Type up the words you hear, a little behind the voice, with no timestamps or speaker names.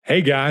Hey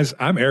guys,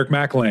 I'm Eric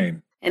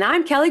McLean. And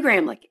I'm Kelly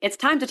Gramlich. It's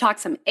time to talk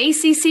some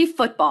ACC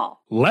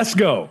football. Let's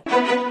go.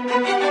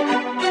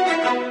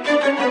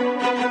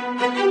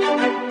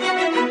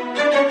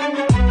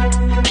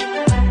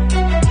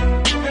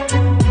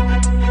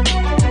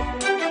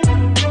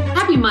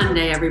 Happy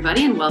Monday,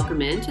 everybody, and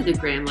welcome into the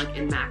Gramlich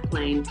and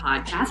McLean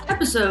podcast,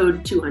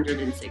 episode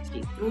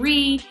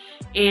 263.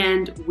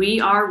 And we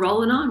are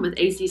rolling on with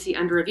ACC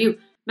Under Review.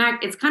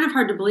 Mac, it's kind of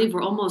hard to believe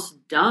we're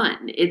almost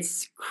done.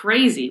 It's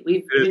crazy.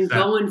 We've been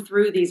going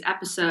through these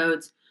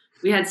episodes.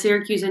 We had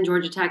Syracuse and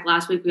Georgia Tech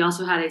last week. We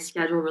also had a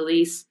schedule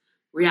release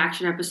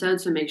reaction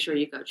episode, so make sure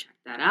you go check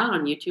that out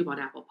on YouTube, on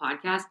Apple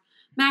Podcasts.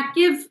 Mac,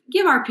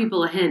 give our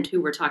people a hint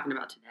who we're talking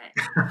about today.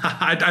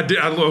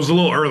 I was a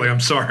little early. I'm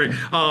sorry.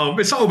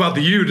 It's all about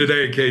the U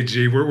today,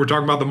 KG. We're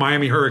talking about the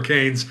Miami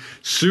Hurricanes.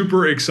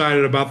 Super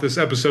excited about this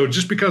episode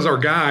just because our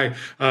guy,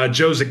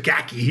 Joe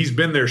Zagacki, he's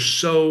been there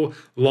so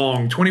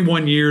long,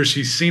 21 years.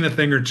 He's seen a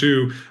thing or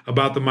two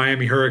about the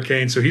Miami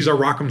Hurricanes. So he's our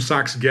Rock'em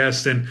Sox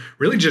guest and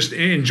really just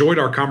enjoyed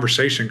our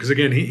conversation because,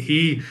 again,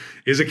 he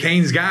is a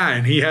Canes guy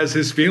and he has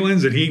his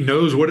feelings and he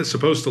knows what it's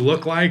supposed to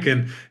look like.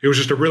 And it was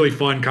just a really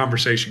fun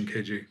conversation,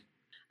 KG.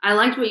 I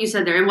liked what you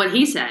said there and what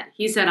he said.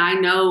 He said, I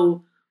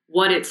know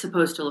what it's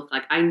supposed to look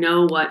like. I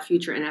know what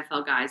future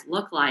NFL guys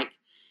look like.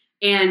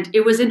 And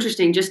it was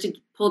interesting, just to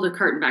pull the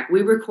curtain back.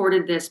 We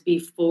recorded this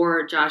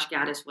before Josh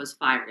Gattis was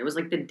fired. It was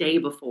like the day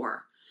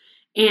before.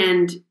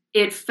 And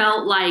it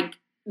felt like,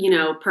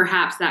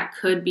 perhaps that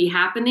could be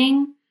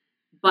happening.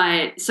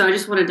 But so I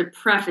just wanted to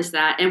preface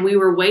that. And we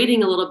were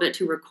waiting a little bit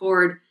to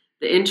record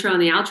the intro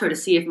and the outro to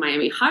see if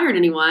Miami hired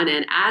anyone.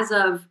 And as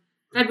of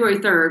February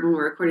 3rd, when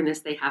we're recording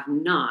this, they have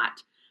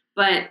not.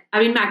 But,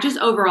 Mac, just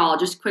overall,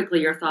 just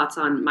quickly, your thoughts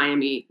on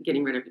Miami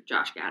getting rid of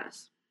Josh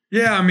Gattis.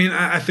 Yeah,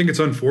 I think it's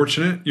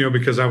unfortunate,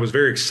 because I was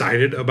very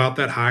excited about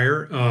that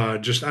hire.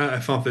 I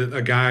thought that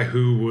a guy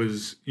who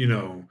was,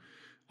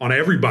 on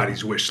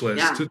everybody's wish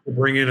list to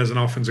bring in as an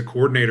offensive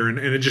coordinator, and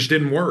it just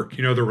didn't work.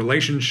 The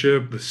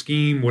relationship, the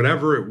scheme,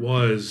 whatever it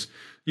was,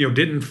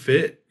 didn't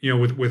fit,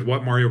 with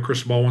what Mario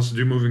Cristobal wants to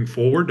do moving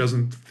forward.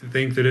 Doesn't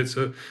think that it's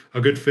a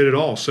good fit at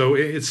all. So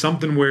it's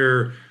something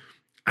where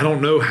I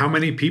don't know how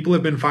many people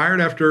have been fired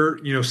after,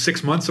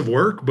 6 months of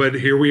work, but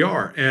here we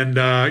are. And,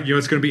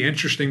 it's going to be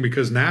interesting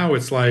because now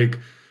it's like,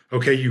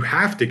 okay, you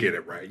have to get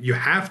it right. You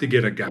have to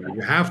get a guy.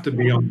 You have to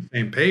be on the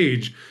same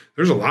page.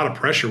 There's a lot of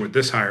pressure with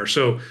this hire.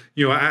 So,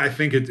 I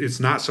think it's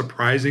not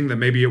surprising that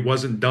maybe it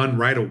wasn't done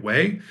right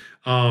away.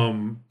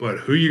 But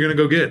who are you going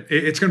to go get?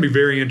 It's going to be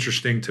very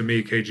interesting to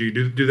me,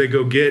 KG. Do they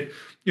go get,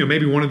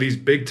 maybe one of these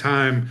big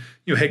time,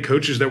 head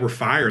coaches that were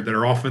fired that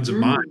are offensive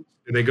minds?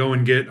 Do they go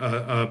and get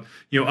a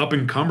up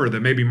and comer that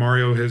maybe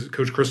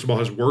Coach Cristobal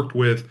has worked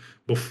with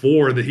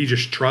before that he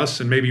just trusts,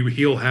 and maybe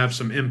he'll have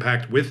some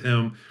impact with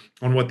him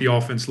on what the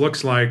offense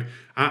looks like?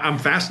 I'm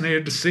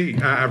fascinated to see.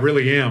 I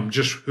really am.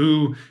 Just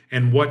who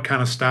and what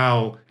kind of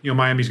style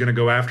Miami's going to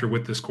go after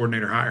with this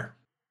coordinator hire.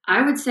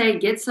 I would say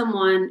get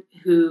someone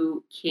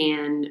who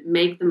can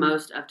make the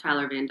most of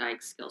Tyler Van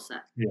Dyke's skill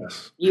set.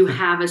 Yes. You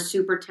have a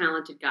super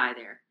talented guy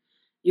there.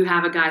 You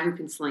have a guy who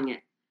can sling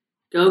it.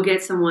 Go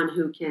get someone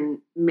who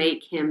can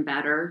make him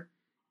better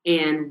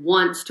and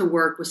wants to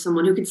work with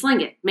someone who can sling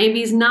it. Maybe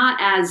he's not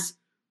as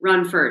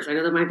run first. I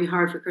know that might be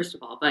hard for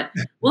Cristobal, but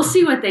we'll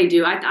see what they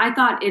do. I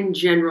thought in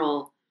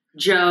general,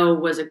 Joe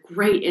was a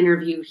great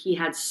interview. He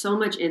had so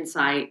much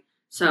insight.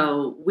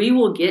 So we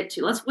will get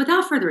to,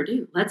 without further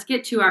ado, let's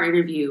get to our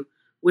interview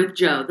with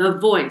Joe, the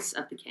voice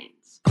of the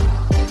Canes.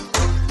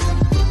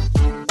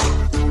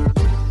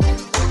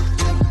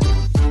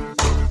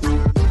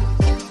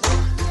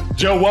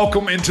 Joe,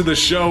 welcome into the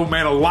show,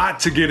 man. A lot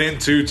to get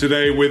into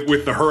today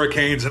with the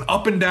Hurricanes. An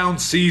up and down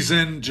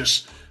season,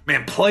 just,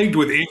 man, plagued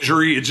with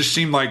injury. It just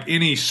seemed like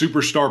any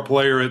superstar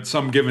player at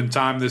some given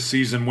time this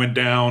season went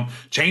down.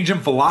 Change in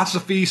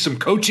philosophy, some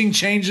coaching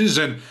changes,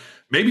 and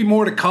maybe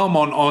more to come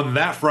on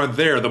that front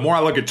there. The more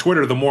I look at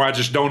Twitter, the more I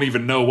just don't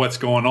even know what's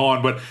going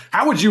on. But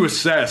how would you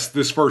assess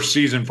this first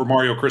season for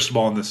Mario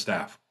Cristobal and this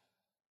staff?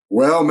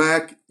 Well,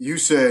 Mac, you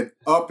said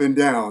up and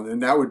down,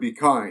 and that would be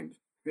kind.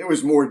 It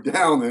was more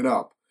down than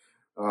up.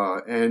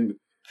 And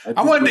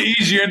I wanted to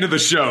ease you into the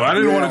show. I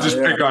didn't want to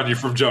just pick on you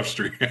from Jump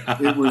Street.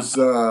 It was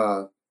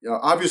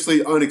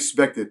obviously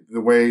unexpected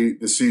the way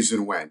the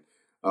season went,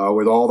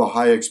 with all the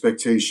high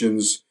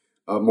expectations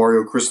of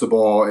Mario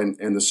Cristobal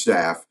and the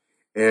staff.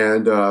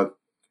 And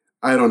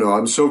I don't know.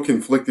 I'm so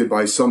conflicted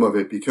by some of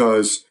it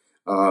because,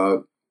 I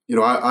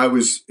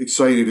was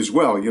excited as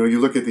well. You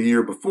look at the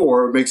year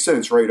before, it makes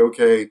sense, right?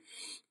 Okay,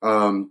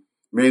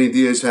 Manny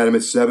Diaz had him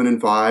at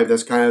 7-5.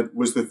 That's kind of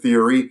was the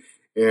theory.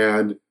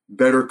 And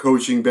better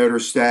coaching, better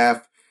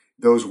staff.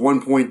 Those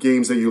 1-point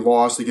games that you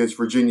lost against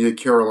Virginia,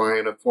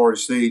 Carolina, Florida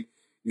State,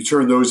 you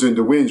turn those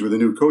into wins with a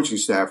new coaching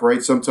staff,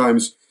 right?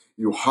 Sometimes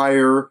you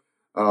hire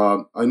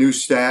a new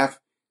staff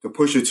to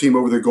push a team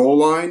over the goal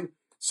line.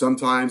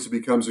 Sometimes it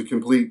becomes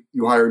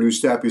you hire a new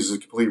staff because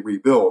it's a complete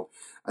rebuild.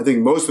 I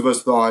think most of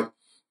us thought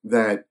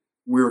that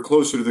we were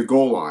closer to the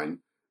goal line.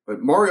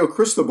 But Mario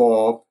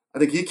Cristobal, I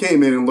think he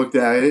came in and looked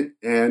at it,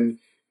 and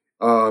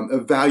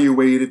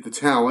evaluated the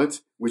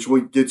talent, which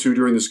we'll get to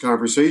during this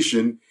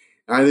conversation.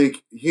 And I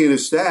think he and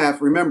his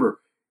staff, remember,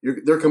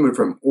 they're coming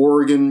from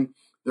Oregon,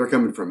 they're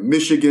coming from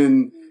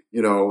Michigan,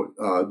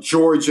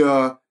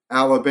 Georgia,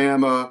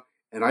 Alabama,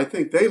 and I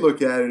think they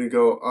look at it and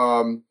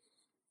go,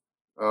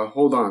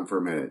 hold on for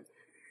a minute.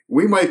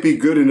 We might be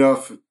good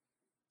enough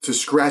to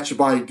scratch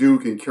by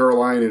Duke and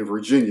Carolina and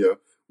Virginia,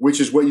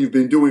 which is what you've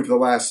been doing for the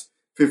last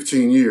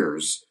 15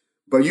 years.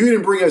 But you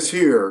didn't bring us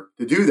here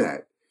to do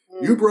that.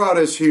 You brought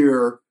us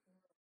here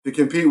to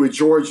compete with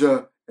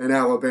Georgia and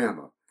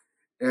Alabama.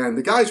 And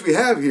the guys we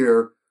have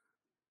here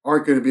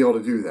aren't going to be able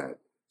to do that.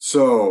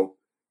 So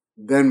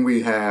then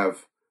we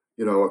have,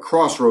 a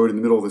crossroad in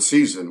the middle of the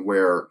season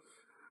where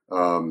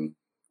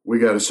we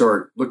got to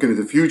start looking at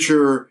the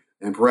future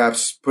and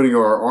perhaps putting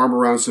our arm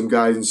around some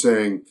guys and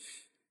saying,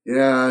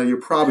 yeah,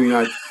 you're probably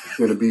not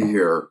going to be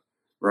here,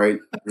 right?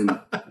 And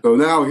so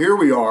now here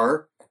we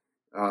are,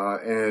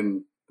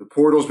 and the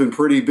portal's been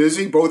pretty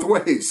busy both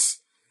ways,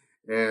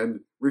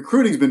 and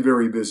recruiting's been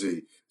very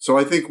busy. So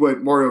I think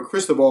what Mario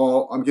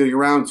Cristobal, I'm getting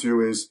around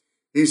to, is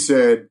he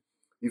said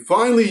he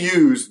finally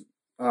used,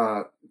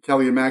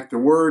 Kelly and Mac, the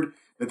word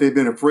that they've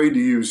been afraid to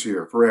use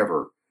here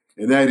forever,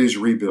 and that is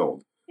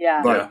rebuild.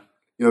 Yeah. But,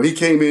 he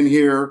came in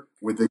here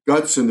with the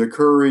guts and the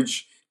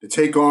courage to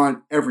take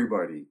on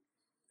everybody.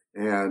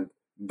 And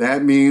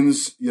that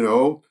means,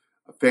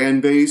 a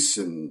fan base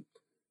and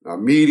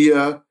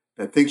media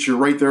that thinks you're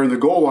right there in the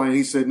goal line.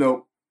 He said,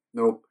 no,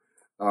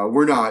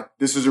 we're not.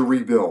 This is a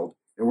rebuild,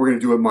 and we're going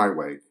to do it my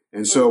way.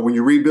 And so when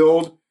you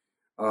rebuild,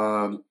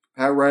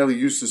 Pat Riley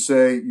used to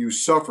say, you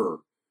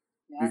suffer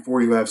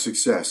before you have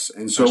success.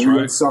 And so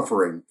we're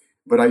suffering,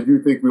 but I do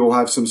think we will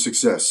have some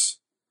success.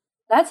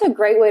 That's a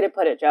great way to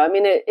put it, Joe. I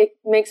mean, it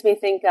makes me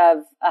think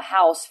of a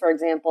house, for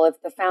example.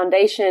 If the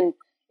foundation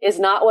is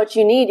not what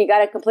you need, you got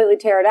to completely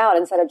tear it out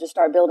instead of just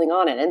start building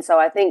on it. And so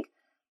I think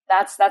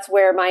that's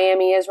where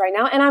Miami is right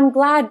now. And I'm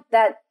glad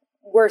that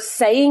we're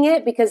saying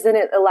it, because then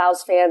it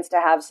allows fans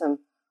to have some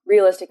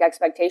realistic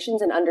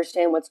expectations and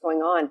understand what's going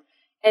on.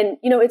 And,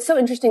 it's so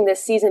interesting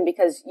this season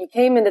because you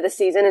came into the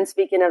season, and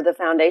speaking of the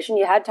foundation,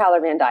 you had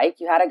Tyler Van Dyke.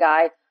 You had a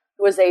guy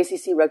who was the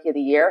ACC Rookie of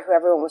the Year, who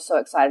everyone was so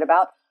excited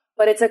about.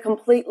 But it's a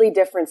completely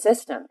different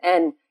system.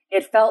 And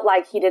it felt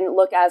like he didn't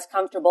look as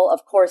comfortable.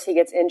 Of course, he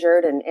gets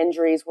injured, and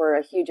injuries were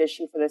a huge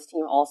issue for this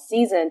team all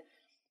season.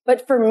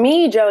 But for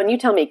me, Joe, and you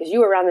tell me, because you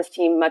were around this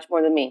team much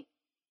more than me,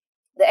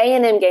 the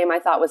A&M game I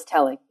thought was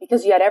telling,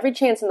 because you had every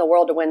chance in the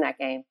world to win that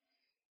game.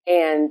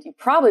 And you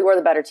probably were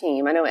the better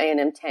team. I know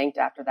A&M tanked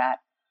after that.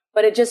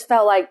 But it just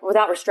felt like,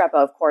 without Restrepo,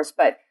 of course,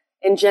 but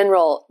in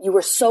general, you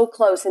were so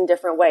close in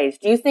different ways.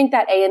 Do you think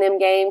that A&M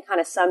game kind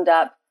of summed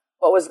up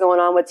what was going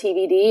on with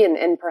TVD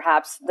and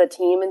perhaps the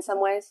team in some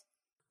ways?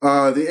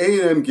 The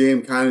A&M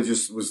game kind of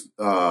just was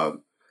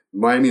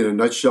Miami in a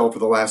nutshell for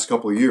the last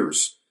couple of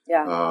years.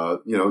 Yeah.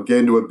 Get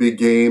into a big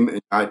game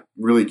and not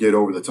really get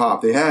over the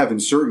top. They have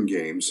in certain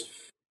games.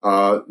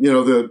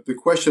 The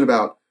question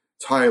about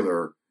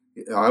Tyler,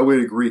 I would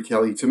agree,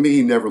 Kelly. To me,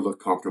 he never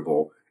looked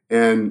comfortable.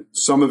 And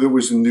some of it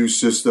was a new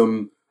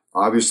system,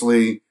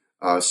 obviously.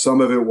 Some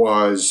of it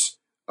was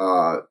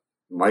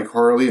Mike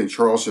Harley and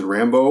Charleston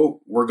Rambo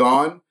were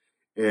gone.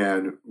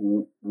 And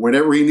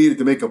whenever he needed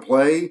to make a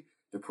play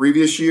the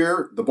previous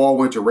year, the ball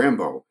went to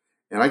Rambo.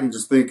 And I can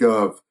just think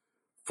of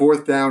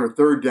 4th down or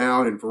 3rd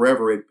down and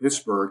forever at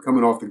Pittsburgh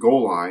coming off the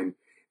goal line,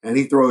 and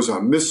he throws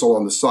a missile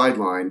on the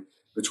sideline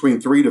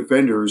between 3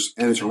 defenders,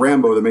 and it's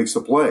Rambo that makes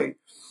the play.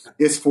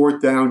 It's 4th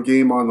down,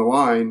 game on the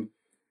line,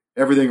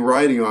 everything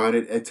riding on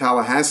it at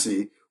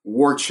Tallahassee,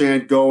 war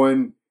chant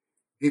going.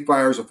 He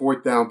fires a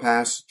 4th down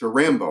pass to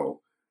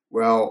Rambo.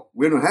 Well,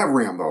 we don't have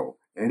Rambo.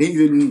 And he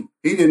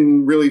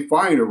didn't really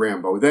find a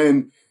Rambo.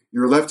 Then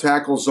your left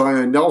tackle,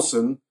 Zion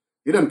Nelson,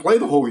 he didn't play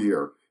the whole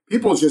year.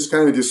 People just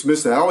kind of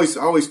dismiss that. I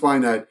always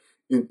find that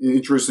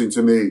interesting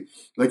to me.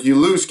 Like, you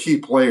lose key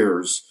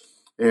players.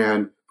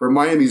 And for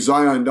Miami,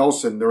 Zion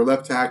Nelson, their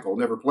left tackle,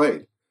 never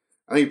played.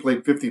 I think he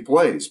played 50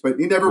 plays, but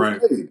he never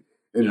played.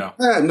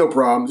 And no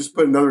problem, just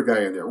put another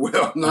guy in there.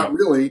 Well, not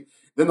really.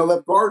 Then the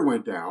left guard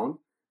went down.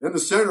 Then the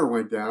center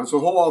went down. So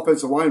the whole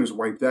offensive line was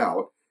wiped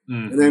out.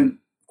 Mm-hmm. And then,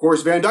 of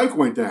course, Van Dyke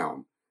went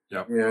down.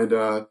 Yep.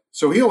 And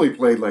so he only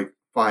played like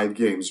 5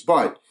 games.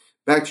 But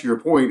back to your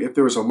point, if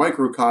there was a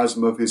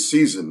microcosm of his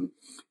season,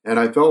 and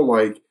I felt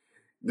like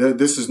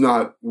this is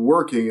not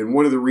working, and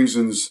one of the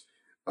reasons,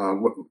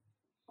 one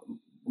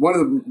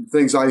of the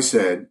things I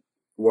said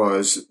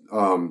was,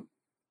 I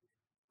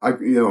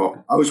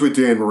was with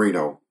Dan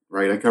Marino,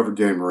 right? I covered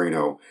Dan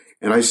Marino,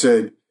 and I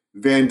said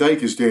Van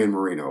Dyke is Dan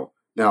Marino.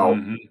 Now,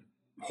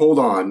 hold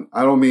on,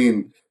 I don't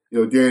mean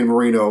Dan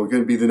Marino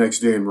going to be the next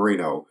Dan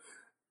Marino.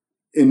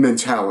 In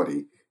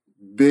mentality,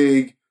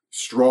 big,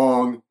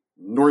 strong,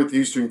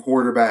 Northeastern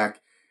quarterback,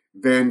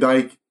 Van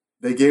Dyke,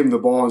 they gave him the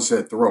ball and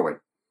said, throw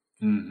it.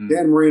 Mm-hmm.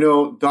 Dan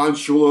Marino, Don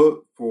Shula,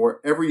 for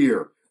every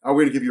year, we're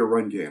going to give you a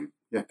run game.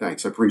 Yeah,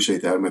 thanks. I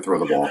appreciate that. I'm going to throw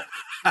the ball.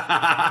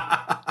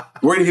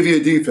 We're going to give you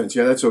a defense.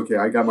 Yeah, that's okay.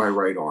 I got my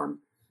right arm.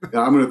 I'm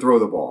going to throw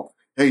the ball.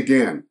 Hey,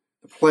 Dan,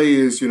 The play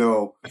is,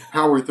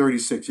 power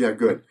 36. Yeah,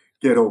 good.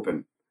 Get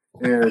open.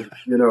 And,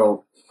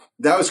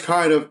 that was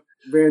kind of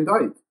Van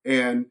Dyke.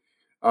 And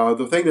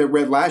the thing that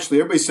Red Lashley,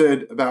 everybody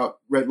said about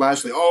Red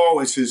Lashley,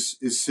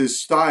 it's his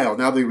style.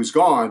 Now that he was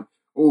gone,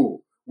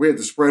 we had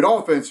the spread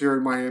offense here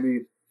in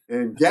Miami,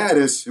 and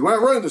Gaddis, who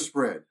went running the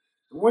spread.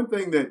 The one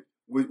thing that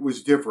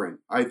was different,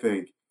 I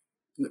think,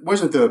 it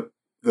wasn't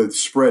the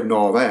spread and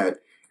all that.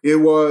 It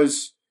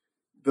was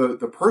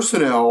the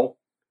personnel,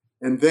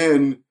 and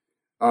then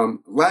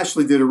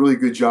Lashley did a really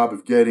good job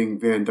of getting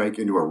Van Dyke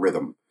into a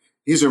rhythm.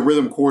 He's a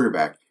rhythm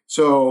quarterback.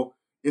 So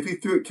if he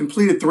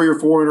completed 3 or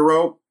 4 in a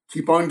row,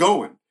 keep on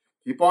going.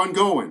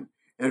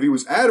 And if he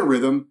was out of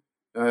rhythm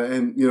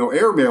and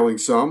airmailing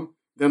some,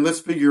 then let's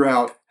figure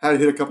out how to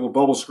hit a couple of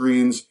bubble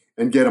screens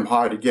and get him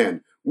hot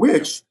again,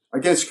 which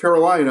against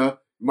Carolina,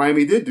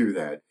 Miami did do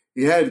that.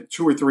 He had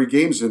 2 or 3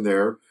 games in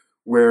there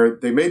where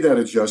they made that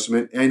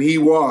adjustment, and he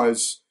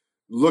was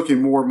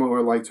looking more and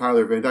more like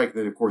Tyler Van Dyke.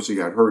 Then, of course, he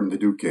got hurt in the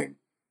Duke game.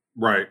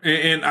 Right.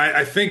 And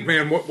I think,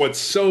 man, what's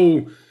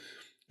so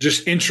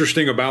just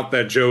interesting about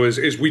that, Joe,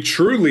 is we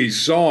truly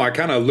saw, I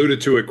kind of alluded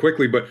to it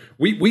quickly, but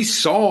we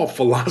saw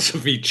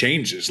philosophy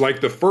changes.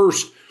 Like the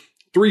first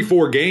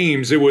 3-4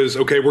 games, it was,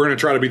 okay, we're going to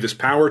try to be this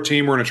power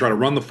team. We're going to try to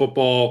run the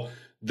football.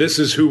 This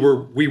is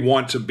who we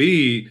want to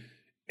be.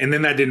 And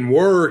then that didn't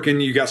work,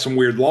 and you got some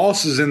weird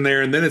losses in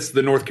there. And then it's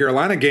the North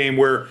Carolina game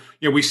where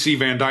we see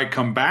Van Dyke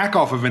come back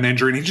off of an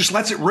injury, and he just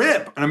lets it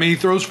rip. I mean, he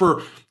throws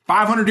for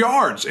 500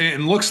 yards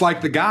and looks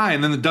like the guy,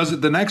 and then does it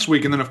the next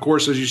week. And then, of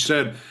course, as you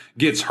said,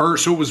 gets hurt.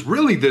 So it was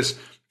really this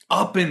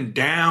up and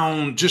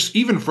down, just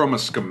even from a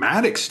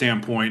schematic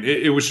standpoint,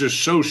 it was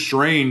just so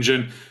strange.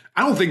 And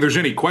I don't think there's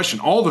any question.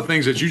 All the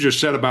things that you just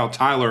said about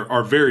Tyler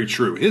are very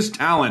true. His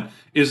talent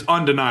is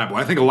undeniable.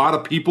 I think a lot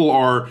of people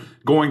are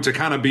going to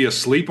kind of be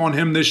asleep on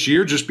him this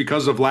year just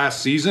because of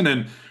last season,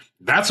 and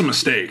that's a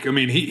mistake. I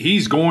mean,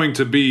 he's going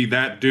to be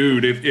that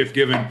dude if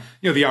given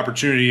the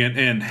opportunity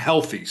and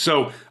healthy.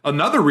 So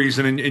another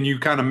reason, and you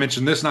kind of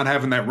mentioned this, not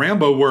having that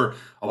Rambo, where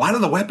a lot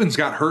of the weapons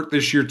got hurt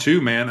this year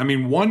too, man. I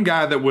mean, one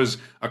guy that was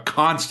a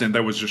constant,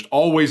 that was just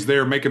always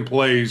there making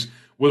plays,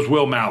 was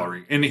Will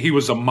Mallory. And he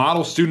was a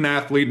model student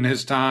athlete in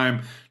his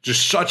time,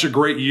 just such a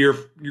great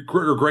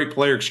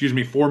player,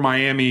 for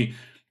Miami.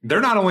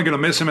 They're not only going to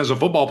miss him as a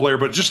football player,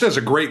 but just as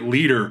a great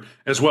leader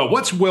as well.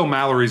 What's Will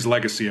Mallory's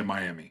legacy at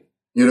Miami?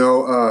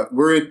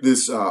 We're at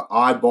this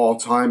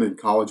oddball time in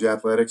college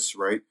athletics,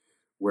 right,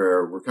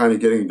 where we're kind of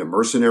getting the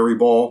mercenary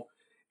ball.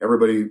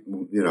 Everybody,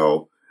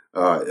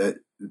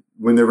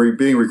 when they're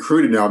being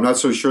recruited now, I'm not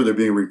so sure they're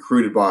being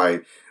recruited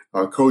by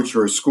a coach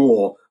or a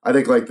school. I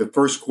think like the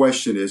first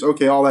question is,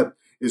 okay, all that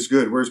is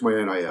good. Where's my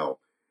NIL?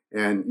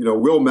 And,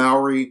 Will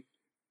Mallory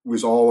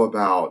was all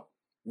about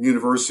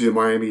University of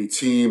Miami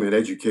team and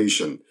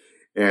education.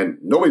 And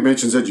nobody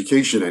mentions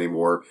education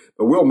anymore.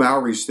 But Will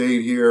Mallory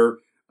stayed here,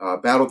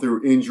 battled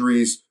through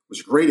injuries, was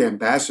a great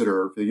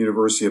ambassador for the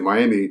University of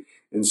Miami.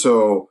 And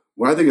so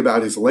when I think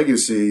about his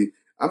legacy,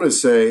 I'm going to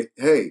say,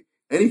 hey,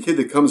 any kid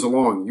that comes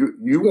along,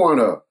 you want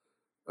to,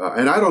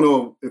 and I don't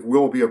know if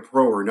Will will be a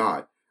pro or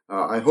not.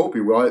 I hope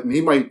he will. And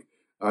he might,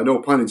 no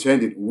pun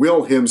intended,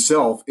 will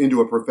himself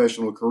into a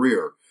professional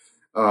career.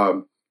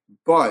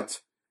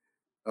 But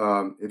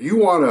if you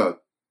want to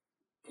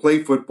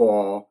play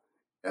football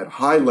at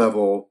high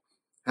level,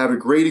 have a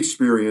great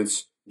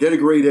experience, get a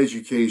great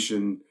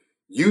education,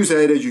 use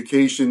that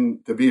education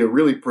to be a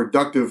really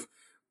productive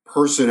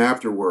person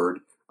afterward,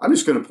 I'm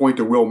just going to point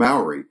to Will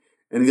Mallory.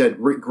 And he had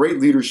great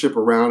leadership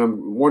around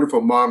him,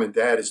 wonderful mom and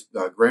dad. His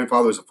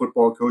grandfather was a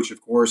football coach,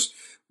 of course.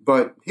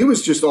 But he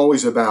was just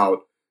always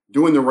about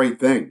doing the right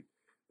thing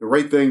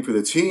for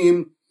the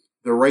team,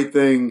 the right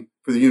thing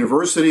for the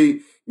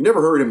university. You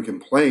never heard him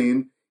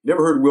complain. You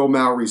never heard Will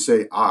Mallory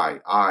say,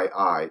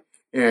 I.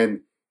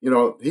 And,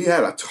 he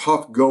had a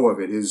tough go of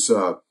it his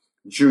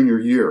junior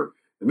year.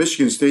 The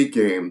Michigan State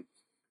game,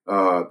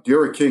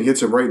 Derek King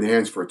hits him right in the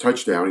hands for a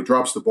touchdown. He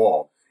drops the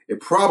ball. It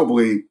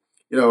probably,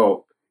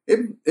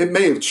 it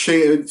may have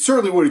changed. It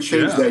certainly would have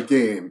changed that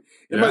game.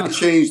 It might have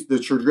changed the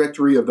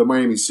trajectory of the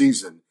Miami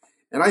season.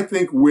 And I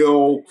think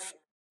Will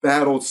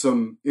battled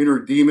some inner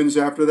demons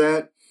after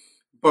that,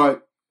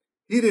 but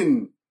he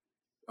didn't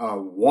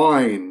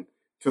whine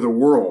to the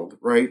world,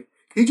 right?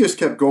 He just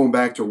kept going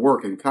back to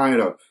work and kind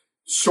of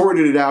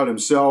sorted it out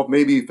himself.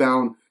 Maybe he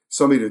found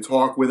somebody to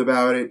talk with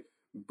about it,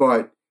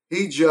 but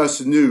he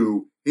just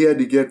knew he had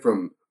to get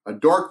from a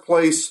dark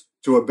place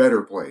to a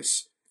better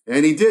place.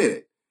 And he did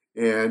it.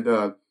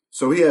 And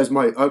so he has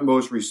my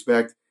utmost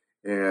respect.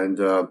 And,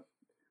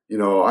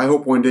 I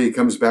hope one day he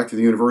comes back to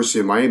the University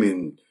of Miami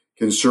and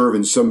can serve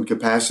in some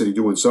capacity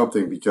doing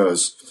something,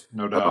 because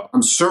no doubt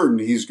I'm certain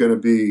he's going to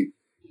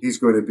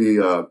be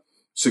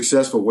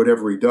successful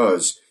whatever he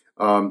does.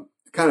 Kind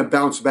of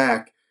bounce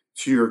back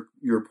to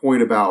your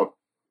point about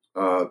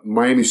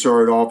Miami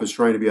started off as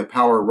trying to be a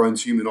power run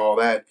team and all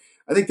that.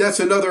 I think that's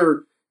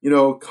another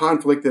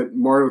conflict that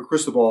Mario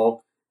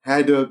Cristobal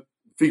had to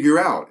figure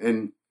out.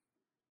 And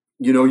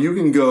you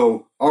can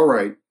go, all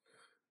right,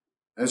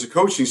 as a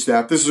coaching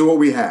staff, this is what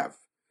we have.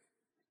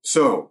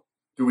 So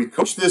do we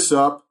coach this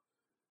up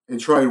and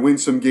try to win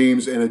some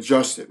games and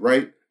adjust it,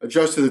 right?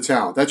 Adjust to the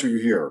talent. That's what you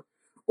hear.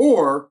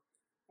 Or,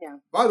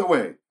 by the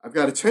way, I've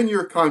got a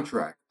 10-year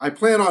contract. I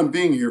plan on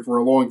being here for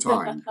a long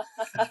time.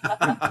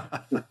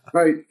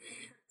 Right?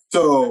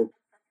 So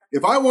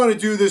if I want to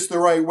do this the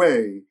right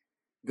way,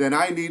 then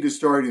I need to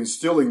start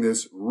instilling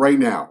this right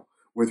now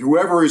with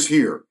whoever is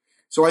here.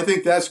 So I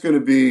think that's going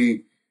to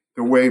be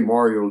the way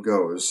Mario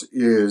goes,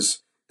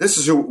 is this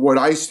is what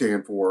I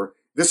stand for.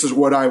 This is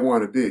what I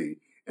want to be.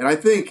 And I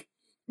think,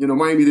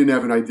 Miami didn't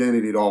have an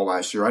identity at all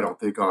last year, I don't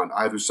think, on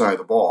either side of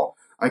the ball.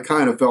 I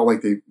kind of felt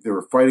like they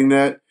were fighting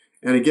that.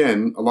 And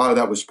again, a lot of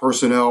that was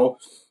personnel.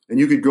 And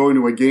you could go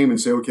into a game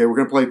and say, okay, we're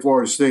going to play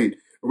Florida State.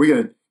 Are we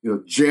going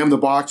to jam the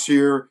box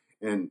here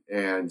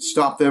and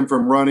stop them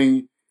from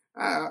running?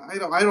 I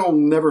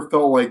don't never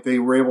felt like they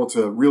were able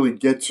to really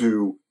get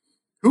to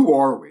who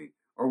are we?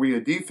 Are we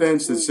a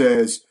defense that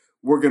says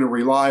we're going to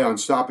rely on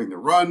stopping the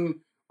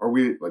run? Are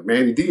we like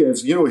Manny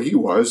Diaz? You know what he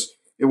was?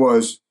 It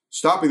was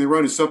stopping the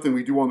run is something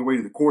we do on the way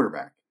to the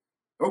quarterback.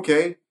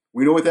 Okay,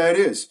 we know what that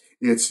is.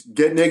 It's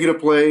get negative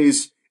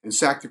plays and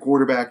sack the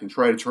quarterback and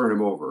try to turn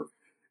him over.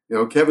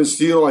 Kevin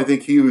Steele, I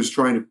think he was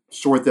trying to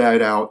sort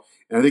that out.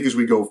 And I think as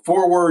we go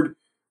forward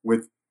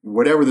with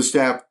whatever the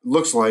staff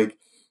looks like,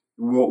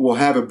 we'll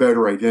have a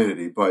better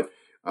identity. But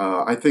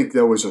I think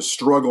there was a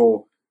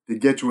struggle to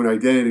get to an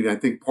identity. And I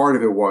think part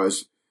of it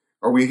was,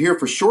 are we here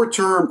for short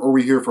term or are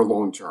we here for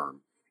long term?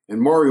 And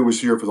Mario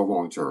was here for the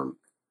long term.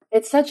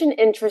 It's such an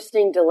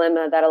interesting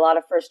dilemma that a lot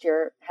of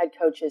first-year head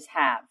coaches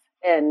have.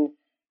 And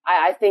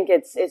I think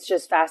it's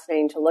just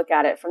fascinating to look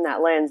at it from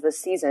that lens this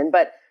season.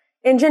 But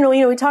in general,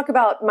 we talk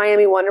about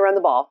Miami wanting to run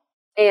the ball.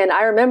 And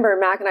I remember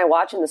Mac and I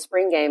watching the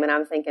spring game, and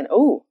I'm thinking,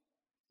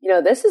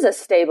 this is a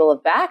stable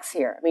of backs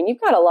here. I mean,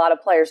 you've got a lot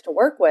of players to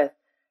work with.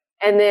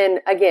 And then,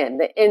 again,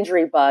 the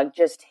injury bug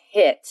just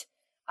hit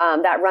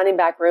that running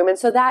back room. And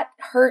so that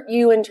hurt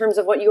you in terms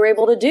of what you were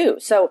able to do.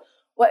 So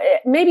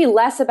maybe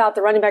less about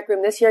the running back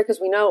room this year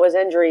because we know it was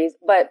injuries.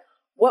 But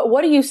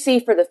what do you see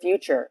for the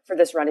future for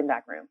this running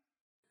back room?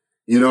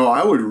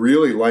 I would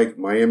really like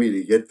Miami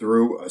to get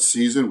through a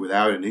season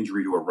without an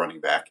injury to a running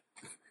back.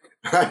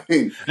 I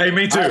mean, hey,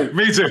 me too.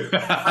 Me too.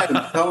 I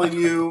am telling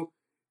you,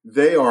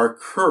 they are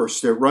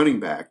cursed at running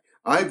back.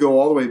 I go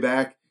all the way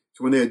back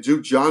to when they had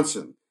Duke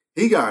Johnson.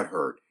 He got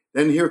hurt.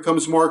 Then here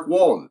comes Mark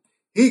Walton.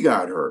 He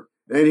got hurt.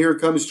 Then here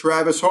comes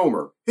Travis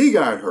Homer. He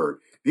got hurt.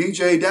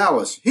 DJ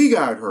Dallas. He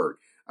got hurt.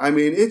 I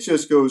mean, it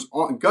just goes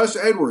on. Gus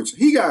Edwards.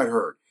 He got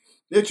hurt.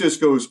 It just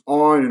goes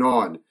on and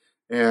on.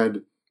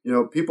 And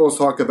people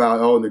talk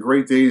about, in the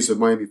great days of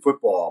Miami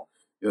football,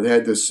 they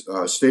had this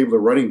stable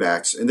of running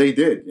backs, and they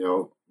did.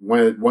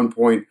 At one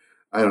point,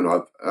 I don't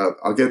know,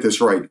 I'll get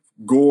this right.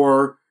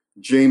 Gore,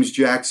 James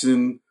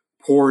Jackson,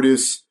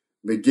 Portis,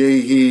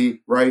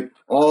 McGahee, right?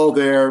 All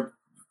there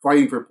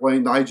fighting for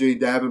playing, IJ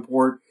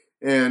Davenport.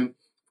 And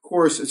of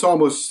course,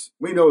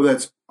 we know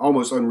that's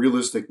almost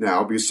unrealistic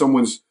now because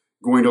someone's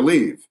going to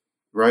leave,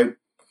 right?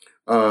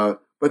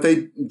 But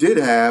they did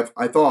have,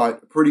 I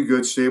thought, a pretty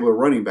good stable of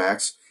running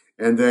backs.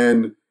 And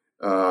then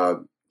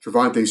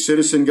Trevante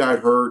Citizen got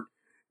hurt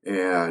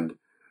and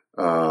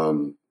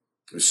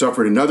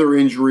suffered another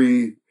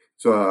injury.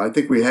 So I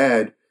think we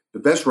had the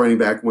best running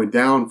back went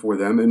down for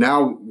them. And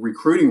now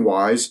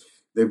recruiting-wise,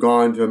 they've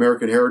gone to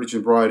American Heritage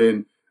and brought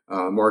in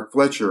Mark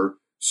Fletcher.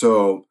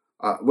 So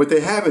what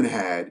they haven't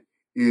had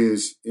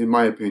is, in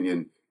my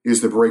opinion,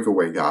 is the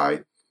breakaway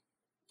guy.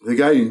 The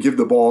guy you can give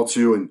the ball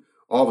to and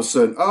all of a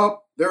sudden,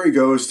 there he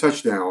goes,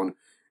 touchdown.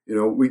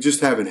 We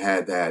just haven't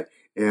had that.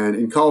 And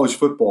in college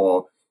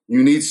football,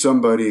 you need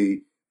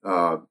somebody,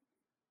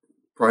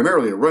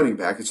 primarily a running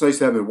back. It's nice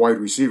to have a wide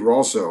receiver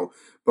also.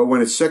 But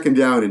when it's 2nd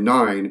down and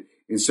 9,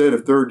 instead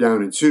of 3rd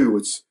down and 2,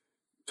 it's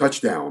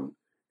touchdown.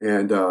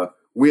 And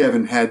we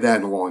haven't had that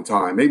in a long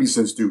time, maybe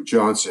since Duke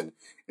Johnson.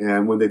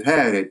 And when they've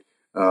had it,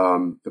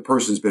 the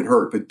person's been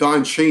hurt. But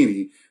Don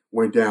Chaney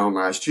went down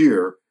last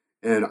year.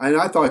 And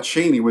I thought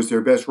Chaney was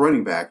their best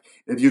running back.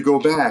 And if you go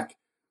back,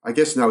 I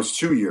guess now it's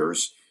 2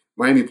 years,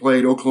 Miami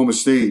played Oklahoma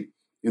State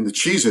in the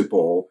Cheez-It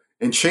Bowl,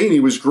 and Chaney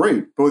was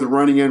great, both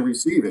running and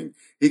receiving.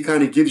 He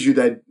kind of gives you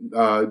that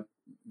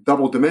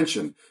double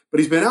dimension, but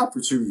he's been out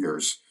for 2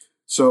 years.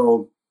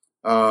 So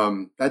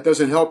that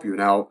doesn't help you.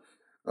 Now,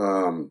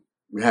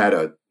 we had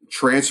a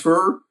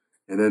transfer,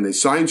 and then they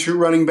signed 2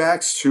 running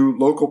backs, 2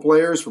 local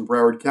players from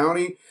Broward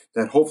County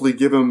that hopefully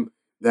give him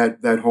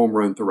that home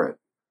run threat.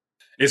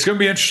 It's going to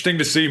be interesting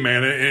to see,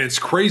 man. And it's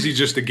crazy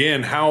just,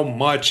 again, how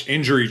much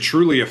injury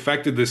truly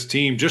affected this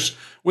team just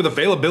with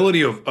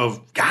availability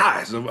of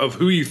guys, of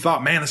who you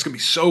thought, man, it's going to be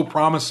so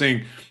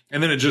promising.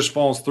 And then it just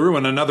falls through.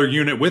 And another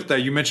unit with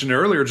that, you mentioned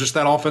earlier, just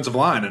that offensive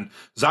line. And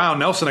Zion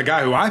Nelson, a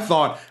guy who I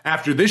thought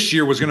after this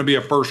year was going to be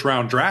a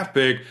first-round draft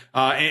pick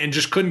and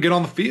just couldn't get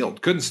on the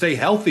field, couldn't stay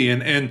healthy.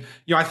 And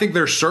I think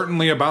they're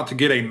certainly about to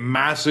get a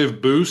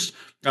massive boost.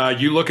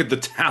 You look at the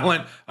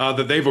talent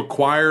that they've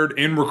acquired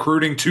in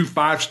recruiting, 2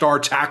 5-star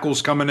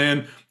tackles coming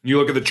in. You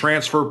look at the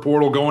transfer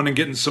portal going and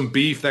getting some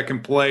beef that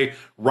can play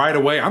right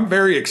away. I'm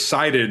very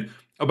excited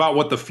about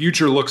what the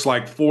future looks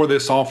like for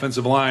this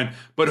offensive line.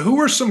 But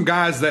who are some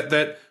guys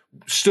that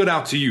stood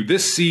out to you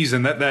this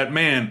season that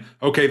man,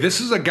 okay, this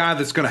is a guy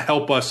that's going to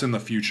help us in the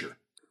future?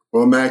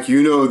 Well, Mac,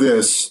 you know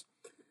this.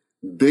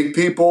 Big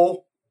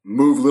people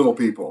move little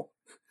people.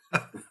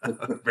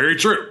 Very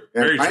true.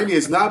 And Miami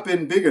has not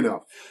been big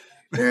enough.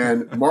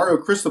 And Mario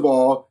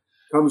Cristobal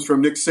comes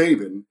from Nick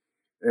Saban.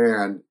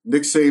 And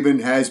Nick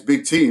Saban has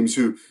big teams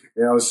who,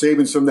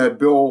 Saban's from that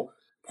Bill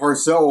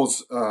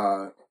Parcells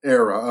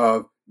era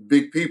of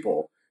big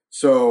people.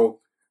 So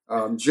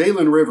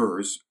Jalen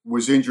Rivers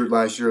was injured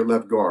last year at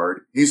left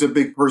guard. He's a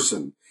big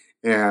person.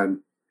 And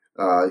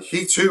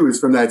he, too, is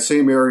from that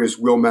same area as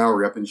Will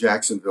Mallory up in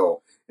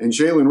Jacksonville. And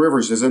Jalen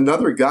Rivers is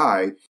another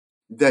guy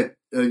that,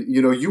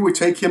 you would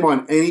take him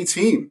on any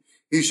team.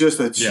 He's just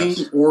a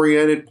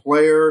team-oriented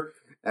player,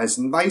 as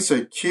nice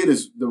a kid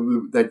as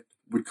that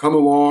would come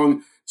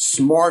along,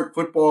 smart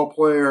football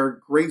player,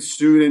 great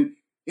student,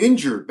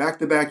 injured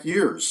back-to-back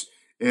years.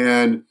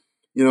 And,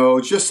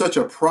 just such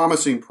a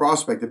promising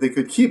prospect. If they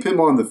could keep him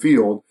on the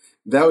field,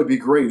 that would be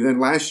great. And then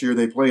last year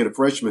they played a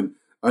freshman,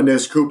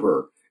 Inez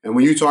Cooper. And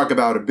when you talk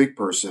about a big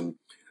person,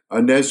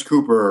 Inez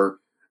Cooper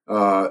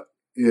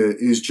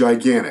is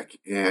gigantic.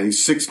 And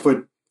he's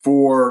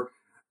 6'4",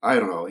 I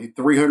don't know,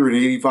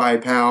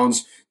 385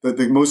 pounds.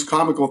 The most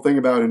comical thing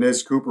about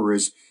Inez Cooper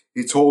is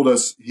he told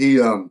us he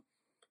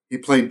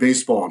played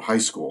baseball in high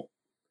school.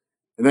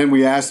 And then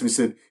we asked him, he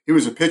said he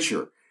was a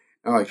pitcher.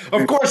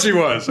 Of course he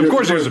was. Of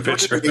course he was a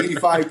pitcher.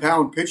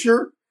 85-pound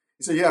pitcher?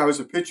 He said, yeah, I was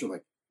a pitcher.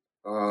 Like,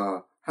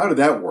 how did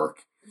that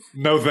work?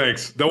 No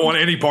thanks. Don't want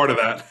any part of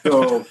that.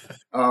 So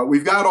we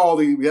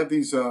have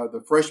these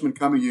the freshmen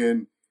coming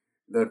in,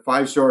 that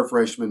 5-star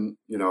freshman.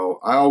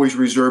 I always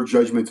reserve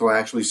judgment until I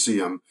actually see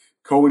him.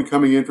 Cohen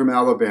coming in from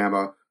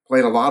Alabama,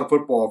 played a lot of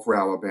football for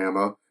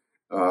Alabama,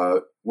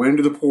 went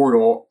into the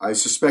portal. I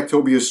suspect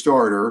he'll be a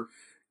starter.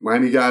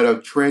 Miami got a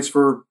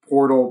transfer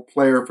portal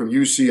player from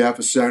UCF,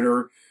 a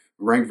center,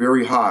 ranked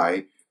very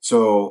high.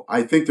 So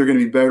I think they're going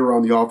to be better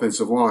on the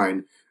offensive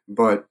line.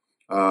 But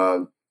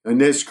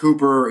Inez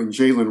Cooper and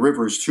Jalen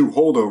Rivers, 2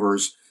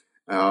 holdovers,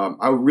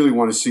 I really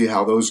want to see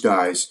how those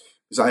guys,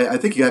 because I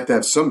think you have to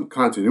have some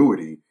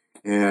continuity.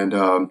 And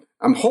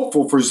I'm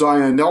hopeful for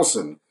Zion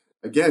Nelson.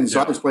 Again,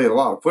 Zion's played a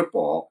lot of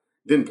football,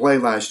 didn't play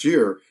last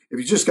year. If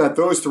you just got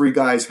those 3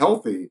 guys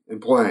healthy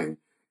and playing,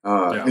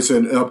 it's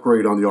an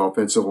upgrade on the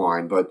offensive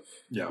line. But,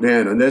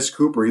 man, Inez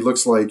Cooper, he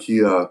looks like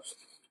he,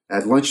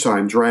 at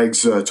lunchtime,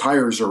 drags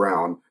tires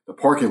around the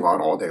parking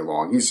lot all day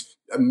long. He's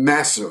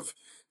massive.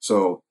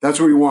 So that's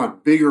what we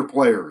want, bigger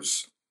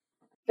players.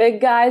 Big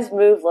guys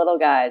move little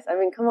guys. I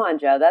mean, come on,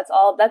 Joe.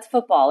 That's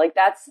football. Like,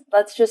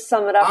 let's just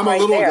sum it up right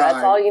there. Guy.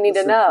 That's all you need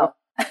to know.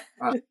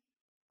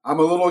 I'm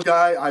a little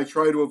guy. I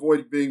try to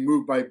avoid being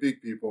moved by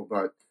big people,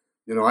 but,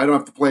 I don't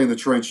have to play in the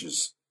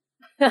trenches.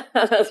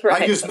 That's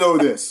right. I just know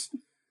this.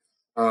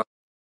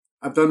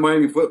 I've done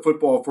Miami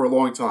football for a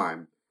long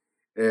time,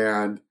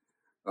 and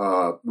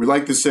we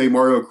like to say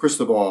Mario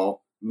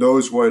Cristobal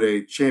knows what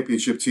a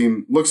championship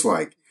team looks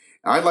like.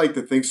 I like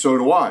to think so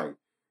do I.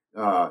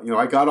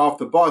 I got off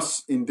the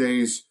bus in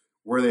days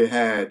where they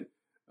had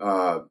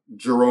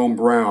Jerome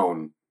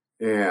Brown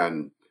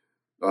and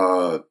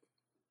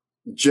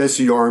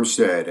Jesse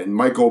Armstead and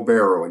Michael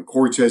Barrow and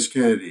Cortez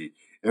Kennedy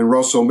and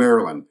Russell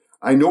Maryland.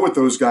 I know what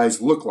those guys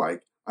look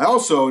like. I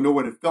also know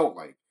what it felt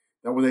like.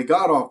 That when they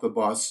got off the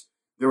bus,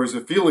 there was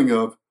a feeling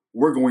of,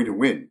 we're going to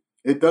win.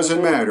 It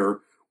doesn't matter.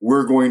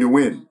 We're going to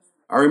win.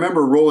 I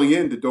remember rolling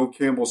into Doak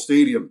Campbell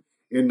Stadium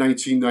in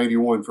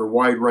 1991 for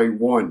Wide Right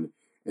 1.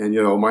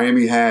 And,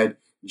 Miami had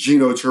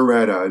Gino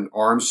Torretta and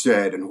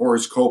Armstead and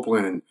Horace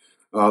Copeland and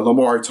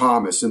Lamar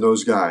Thomas and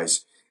those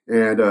guys.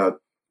 And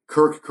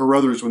Kirk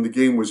Carruthers, when the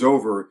game was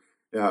over,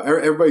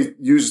 everybody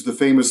uses the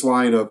famous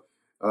line of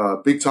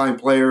big-time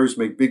players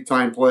make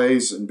big-time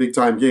plays and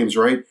big-time games,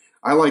 right?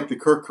 I like the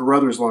Kirk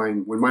Carruthers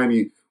line when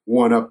Miami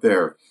won up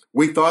there.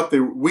 We thought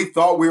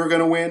we were going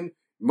to win.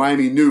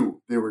 Miami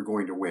knew they were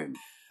going to win.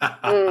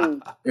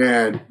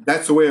 And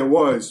that's the way it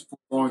was for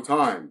a long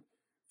time,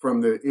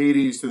 from the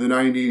 80s to the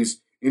 90s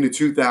into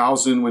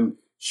 2000, when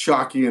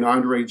Shockey and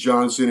Andre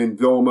Johnson and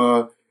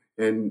Vilma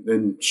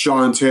and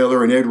Sean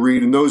Taylor and Ed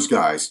Reed and those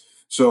guys.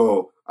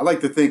 So I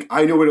like to think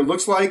I know what it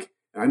looks like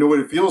and I know what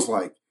it feels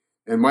like.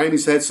 And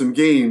Miami's had some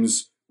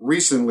games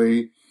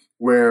recently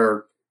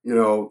where,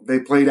 they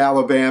played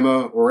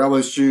Alabama or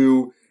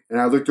LSU, and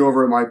I looked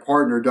over at my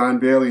partner, Don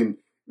Bailey, in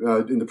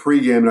the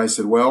pregame, and I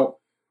said, well,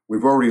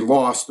 we've already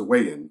lost the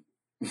weigh-in.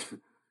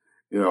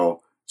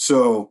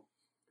 So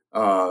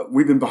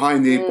we've been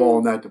behind the 8 ball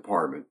in that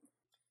department.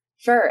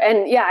 Sure.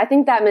 And I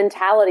think that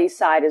mentality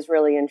side is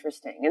really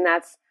interesting. And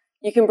that's,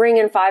 you can bring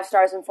in 5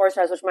 stars and 4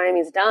 stars, which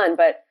Miami's done,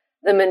 but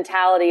the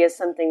mentality is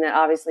something that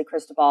obviously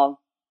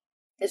Cristobal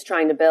is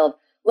trying to build.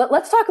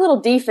 Let's talk a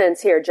little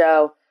defense here,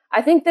 Joe.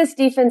 I think this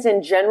defense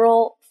in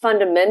general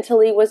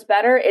fundamentally was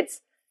better.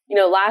 It's,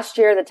 last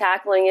year the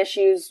tackling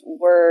issues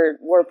were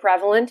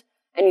prevalent,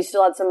 and you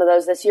still had some of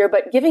those this year,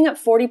 but giving up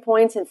 40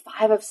 points in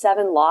 5 of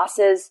 7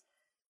 losses,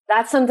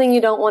 that's something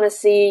you don't want to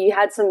see. You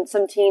had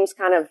some teams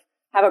kind of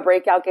have a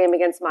breakout game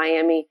against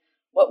Miami.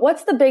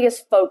 What's the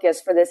biggest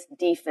focus for this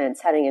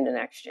defense heading into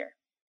next year?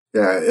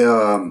 Yeah,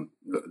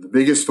 the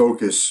biggest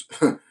focus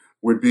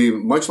would be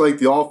much like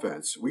the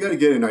offense. We got to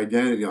get an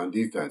identity on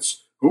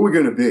defense. Who are we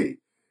going to be?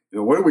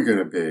 What are we going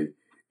to be?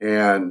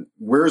 And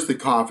where's the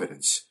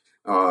confidence?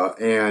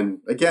 And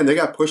again, they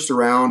got pushed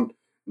around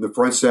in the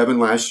front seven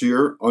last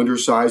year,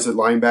 undersized at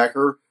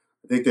linebacker.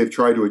 I think they've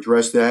tried to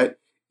address that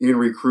in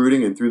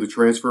recruiting and through the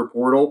transfer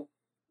portal.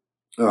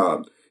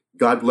 God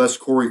bless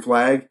Corey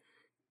Flagg.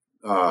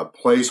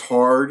 Plays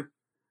hard,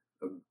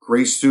 a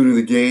great student of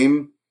the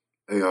game.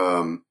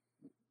 5'11",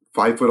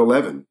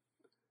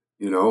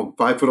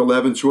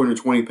 5'11",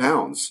 220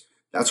 pounds.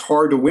 That's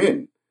hard to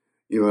win.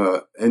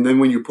 And then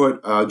when you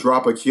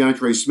drop a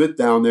Keontre Smith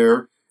down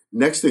there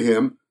next to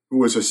him, who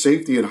was a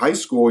safety in high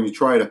school, and you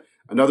try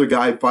another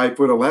guy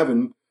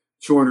 5'11",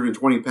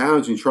 220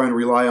 pounds, and you're trying to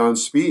rely on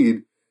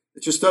speed,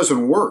 it just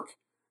doesn't work.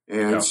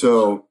 And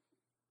so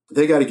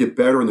they got to get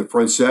better in the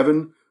front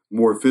seven,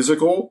 more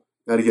physical,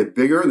 got to get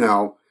bigger.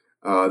 Now,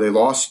 they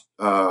lost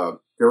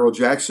Darrell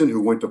Jackson,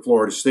 who went to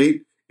Florida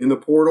State in the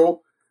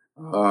portal.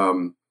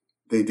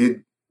 They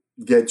did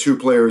get two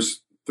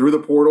players through the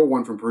portal,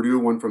 one from Purdue,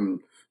 one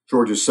from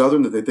Georgia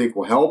Southern, that they think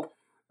will help.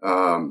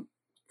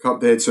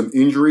 They had some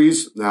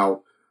injuries.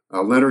 Now,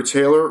 Leonard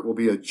Taylor will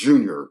be a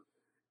junior,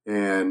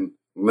 and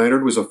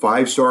Leonard was a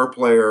 5-star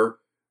player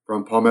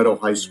from Palmetto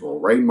High School,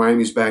 right in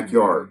Miami's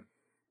backyard.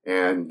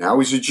 And now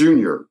he's a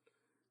junior.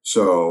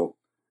 So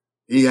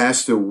he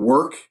has to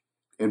work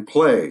and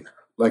play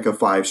like a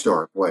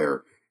 5-star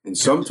player. And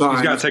sometimes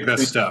he's got to take that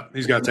step.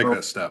 He's got to take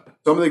that step.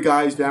 Some of the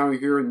guys down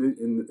here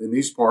in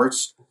these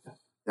parts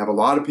have a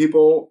lot of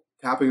people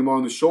tapping them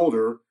on the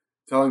shoulder,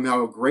 telling them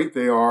how great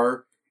they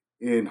are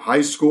in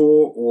high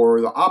school or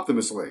the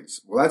Optimus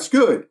Leagues. Well, that's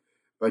good,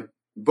 but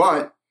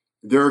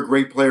there are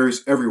great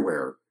players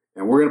everywhere,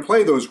 and we're going to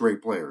play those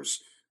great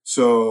players.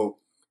 So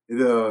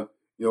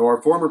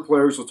our former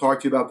players will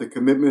talk to you about the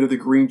commitment of the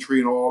green tree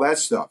and all that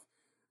stuff.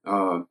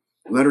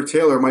 Leonard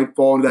Taylor might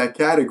fall into that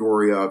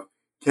category of,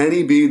 can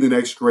he be the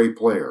next great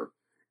player?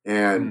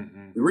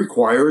 And it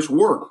requires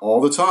work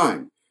all the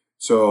time.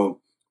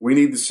 So we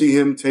need to see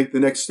him take the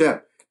next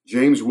step.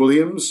 James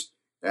Williams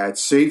at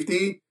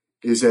safety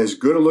is as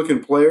good a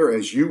looking player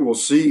as you will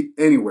see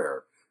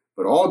anywhere.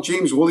 But all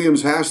James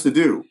Williams has to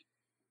do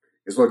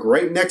is look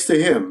right next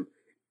to him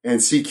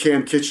and see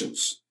Cam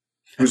Kitchens,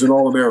 who's an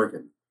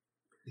All-American.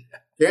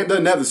 Cam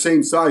doesn't have the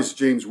same size as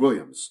James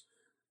Williams,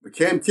 but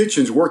Cam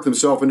Kitchens worked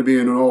himself into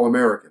being an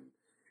All-American.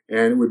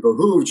 And it would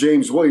behoove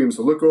James Williams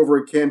to look over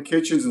at Cam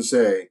Kitchens and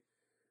say,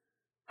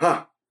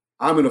 I'm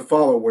going to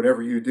follow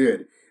whatever you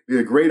did. It'd be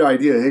a great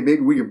idea. Hey,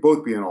 maybe we can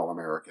both be an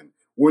All-American.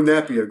 Wouldn't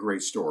that be a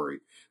great story?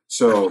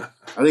 So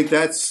I think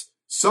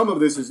some of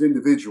this is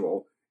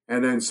individual,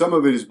 and then some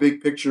of it is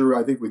big picture,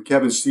 I think, with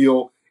Kevin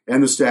Steele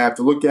and the staff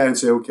to look at and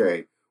say,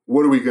 okay,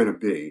 what are we going to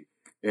be?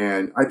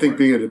 And I think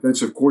being a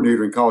defensive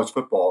coordinator in college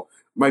football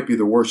might be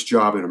the worst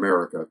job in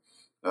America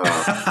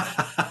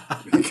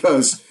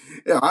because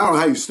I don't know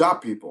how you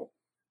stop people,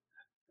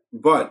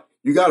 but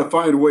you got to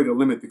find a way to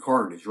limit the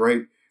carnage,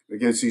 right,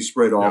 against these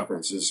spread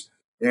offenses.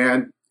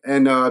 And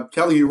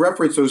Kelly, you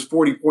referenced those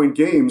 40-point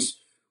games.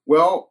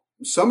 Well,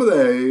 some of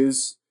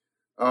those,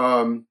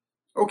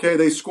 okay,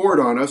 they scored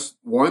on us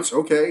once.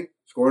 Okay,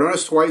 scored on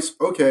us twice.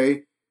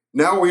 Okay,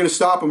 now we're going to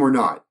stop them or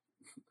not?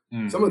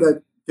 Some of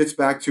that gets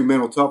back to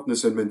mental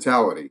toughness and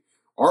mentality.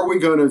 Are we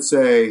going to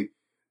say,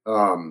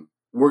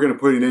 we're going to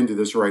put an end to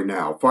this right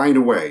now, find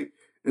a way?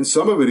 And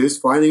some of it is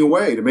finding a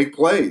way to make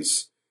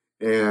plays.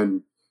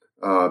 And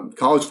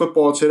college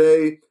football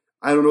today,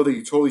 I don't know that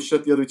you totally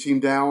shut the other team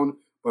down,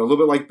 but a little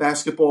bit like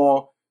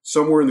basketball,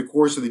 somewhere in the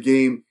course of the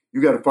game,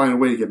 you got to find a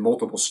way to get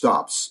multiple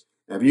stops.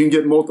 And if you can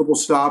get multiple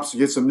stops, you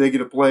get some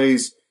negative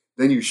plays,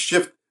 then you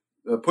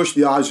push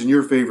the odds in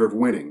your favor of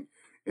winning.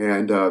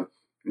 And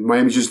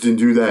Miami just didn't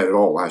do that at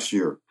all last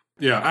year.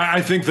 Yeah,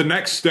 I think the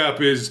next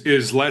step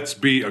is let's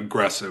be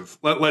aggressive.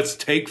 Let's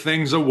take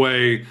things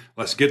away.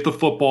 Let's get the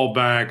football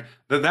back.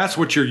 That's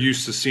what you're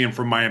used to seeing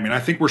from Miami. And I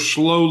think we're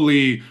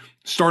slowly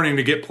starting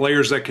to get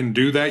players that can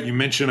do that. You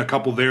mentioned a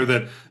couple there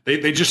that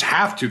they just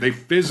have to. They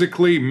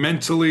physically,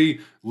 mentally,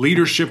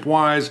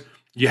 leadership-wise,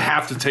 you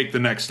have to take the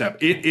next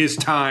step. It is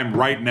time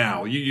right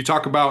now. You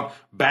talk about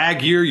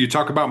bag year. You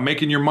talk about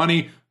making your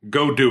money.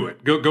 Go do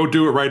it. Go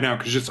do it right now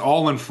because it's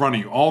all in front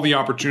of you. All the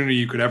opportunity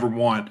you could ever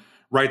want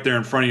right there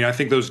in front of you. I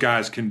think those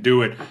guys can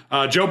do it.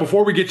 Joe,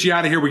 before we get you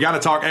out of here, we got to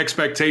talk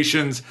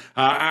expectations.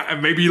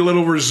 Maybe a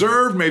little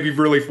reserved, maybe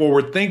really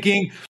forward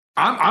thinking.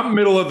 I'm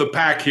middle of the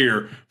pack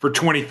here for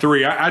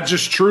 23. I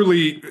just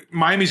truly,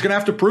 Miami's going to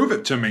have to prove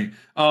it to me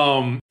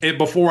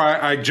before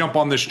I jump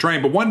on this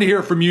train. But wanted to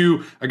hear from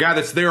you, a guy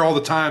that's there all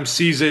the time,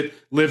 sees it,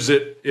 lives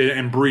it,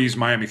 and breathes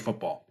Miami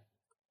football.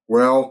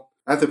 Well,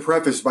 I have to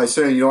preface by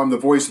saying, I'm the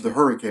voice of the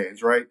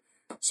Hurricanes, right?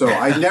 So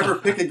I never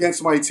pick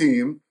against my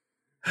team.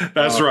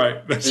 That's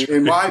right.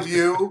 In my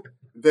view,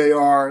 they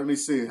are, let me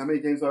see, how many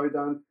games have we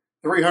done?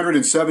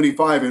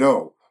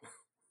 375-0.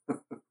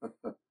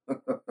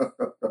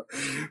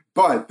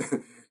 But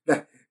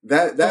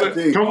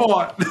Come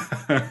on.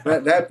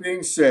 that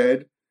being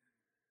said,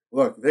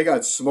 look, they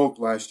got smoked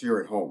last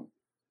year at home.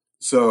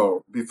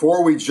 So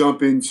before we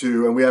jump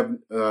into, and we have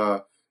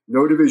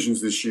no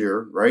divisions this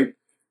year, right?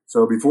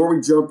 So before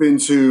we jump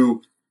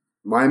into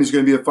Miami's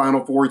going to be a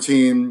Final Four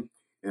team,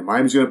 and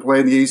Miami's going to play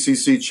in the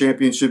ACC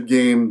championship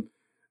game,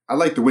 I'd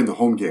like to win the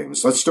home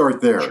games. Let's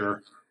start there.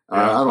 Sure.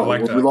 Yeah, I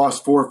don't know. We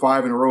lost 4 or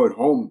 5 in a row at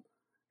home.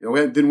 We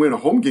didn't win a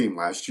home game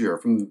last year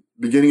from the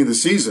beginning of the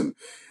season.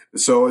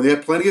 So they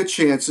have plenty of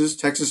chances.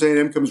 Texas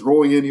A&M comes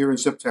rolling in here in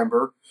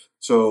September.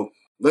 So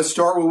let's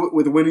start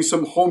with winning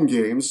some home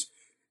games.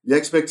 The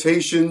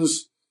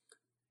expectations,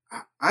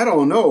 I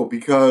don't know,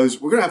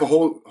 because we're going to have a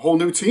whole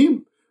new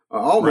team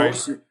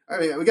almost. Right. I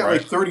mean, we got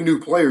like 30 new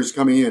players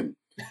coming in.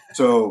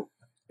 So,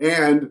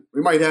 and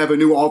we might have a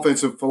new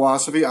offensive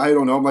philosophy. I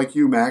don't know. I'm like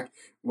you, Mac.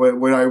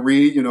 When I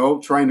read,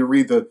 trying to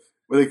read what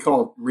they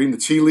call it, reading the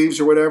tea leaves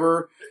or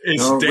whatever.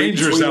 It's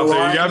dangerous out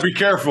there. You got to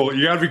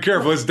be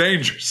careful. It's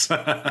dangerous.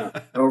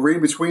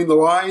 Reading between the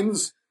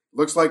lines.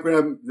 Looks like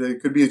there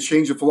could be a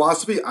change of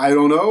philosophy. I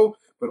don't know.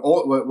 But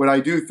what I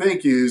do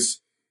think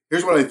is,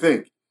 here's what I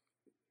think.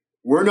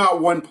 We're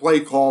not one play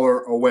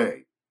caller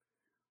away.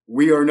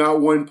 We are not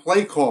one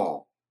play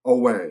call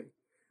away.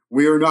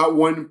 We are not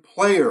one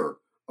player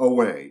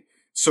away.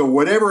 So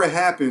whatever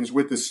happens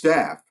with the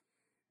staff,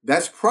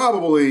 that's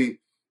probably,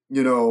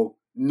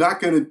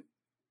 not going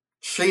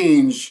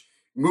to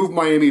move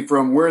Miami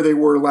from where they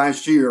were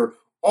last year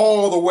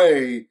all the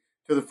way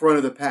to the front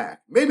of the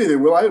pack. Maybe they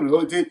will. I don't know.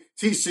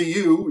 TCU,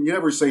 you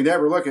never say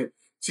never. Look at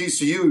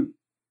TCU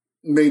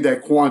made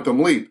that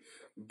quantum leap.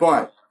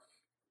 But,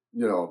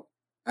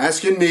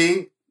 asking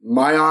me,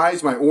 my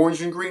eyes, my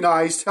orange and green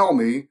eyes tell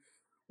me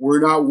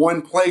we're not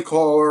one play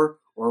caller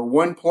or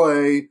one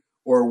play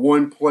or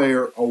one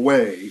player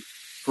away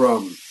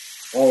from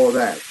all of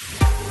that.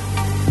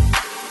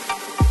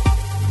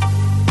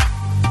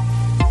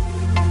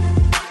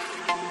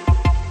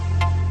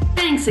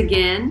 Thanks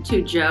again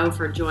to Joe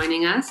for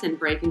joining us and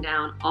breaking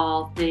down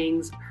all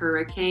things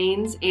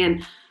Hurricanes.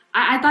 And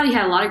I thought he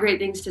had a lot of great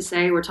things to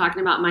say. We're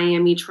talking about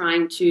Miami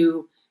trying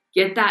to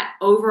get that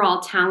overall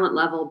talent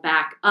level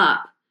back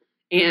up.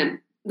 And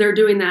they're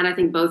doing that, I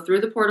think, both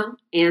through the portal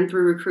and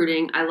through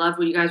recruiting. I love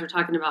what you guys were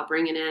talking about,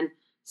 bringing in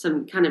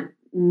some kind of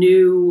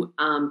new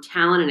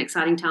talent and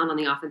exciting talent on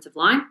the offensive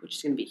line, which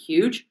is going to be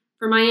huge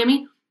for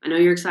Miami. I know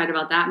you're excited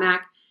about that,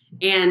 Mac.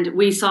 And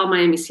we saw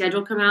Miami's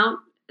schedule come out.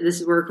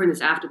 We're recording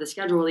this after the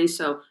schedule release,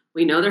 so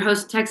we know they're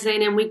hosting Texas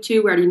A&M week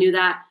 2. We already knew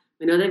that.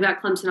 We know they've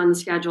got Clemson on the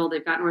schedule.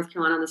 They've got North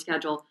Carolina on the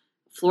schedule.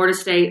 Florida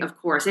State, of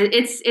course.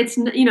 It's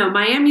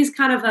Miami's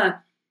kind of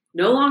a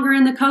no longer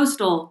in the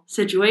coastal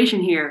situation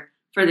here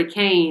for the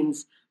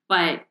Canes.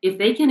 But if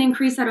they can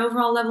increase that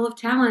overall level of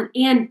talent,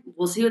 and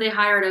we'll see who they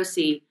hire at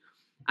OC,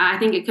 I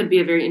think it could be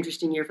a very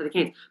interesting year for the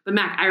Canes. But,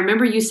 Mac, I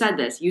remember you said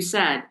this. You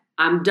said,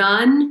 I'm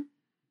done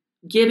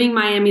giving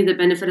Miami the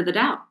benefit of the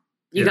doubt.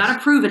 You got to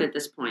prove it at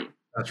this point.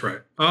 That's right.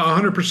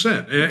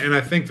 100%. And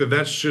I think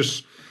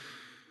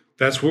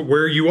that's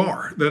where you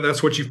are.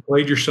 That's what you've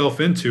played yourself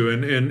into.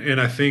 And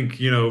I think,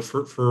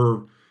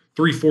 for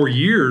 3-4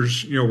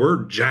 years,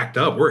 we're jacked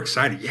up. We're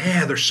excited.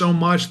 Yeah, there's so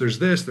much. There's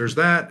this, there's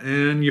that.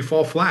 And you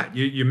fall flat.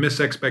 You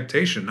miss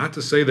expectation. Not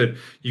to say that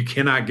you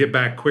cannot get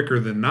back quicker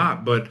than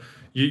not, but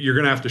you're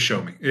going to have to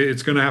show me.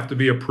 It's going to have to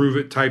be a prove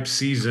it type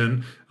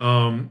season,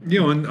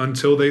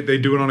 until they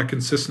do it on a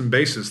consistent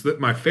basis.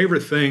 My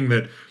favorite thing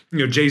that,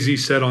 Jay-Z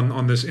said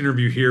on this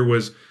interview here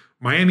was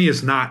Miami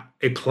is not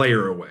a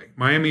player away.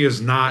 Miami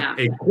is not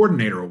a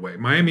coordinator away.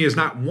 Miami is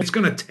not what's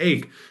going to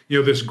take,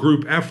 this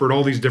group effort,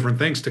 all these different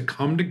things to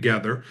come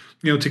together,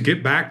 to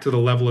get back to the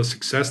level of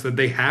success that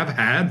they have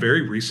had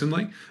very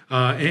recently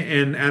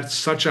and at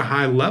such a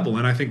high level.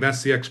 And I think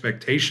that's the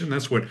expectation.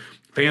 That's what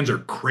fans are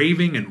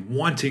craving and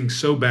wanting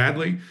so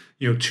badly,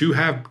 to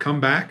have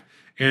come back.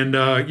 And,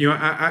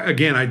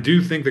 I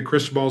do think that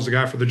Cristobal is the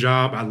guy for the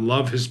job. I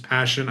love his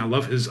passion. I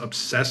love his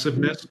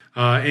obsessiveness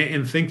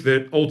and think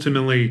that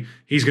ultimately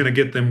he's going to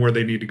get them where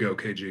they need to go,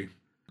 KG.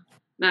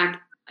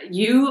 Mac,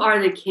 you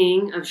are the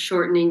king of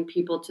shortening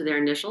people to their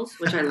initials,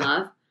 which I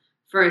love.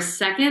 For a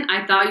second,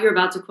 I thought you were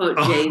about to quote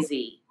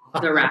Jay-Z,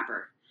 the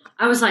rapper.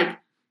 I was like,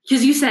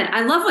 because you said,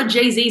 I love what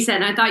Jay-Z said,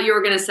 and I thought you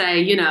were going to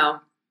say,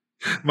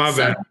 My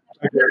bad.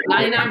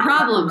 99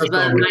 problems,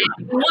 but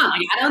 91.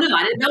 I don't know.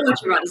 I didn't know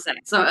what you were about to say.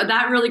 So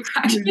that really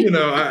cracked me.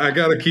 I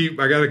gotta keep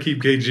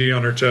KG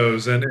on her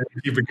toes and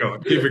keep it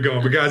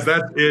going. But guys,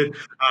 that's it.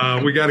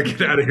 We got to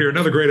get out of here.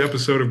 Another great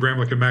episode of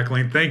Gramlich and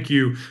McElwain. Thank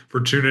you for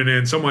tuning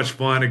in. So much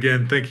fun.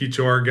 Again, thank you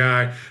to our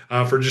guy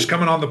for just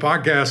coming on the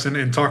podcast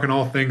and talking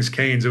all things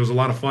Canes. It was a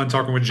lot of fun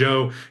talking with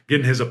Joe,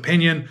 getting his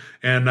opinion.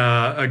 And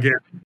again,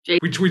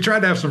 we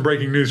tried to have some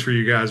breaking news for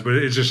you guys, but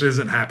it just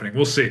isn't happening.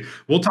 We'll see.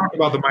 We'll talk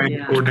about the Miami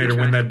coordinator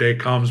when that day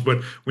comes,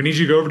 but we need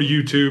you to go over to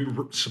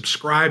YouTube,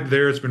 subscribe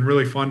there. It's been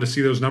really fun to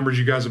see those numbers.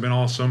 You guys have been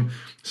awesome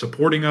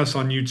supporting us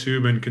on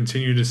YouTube and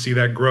continue to see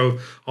that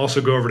growth.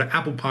 Also go over to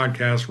Apple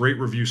Podcasts, rate,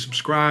 review,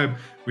 subscribe.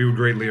 We would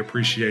greatly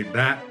appreciate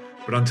that.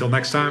 But until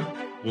next time,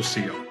 we'll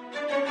see you.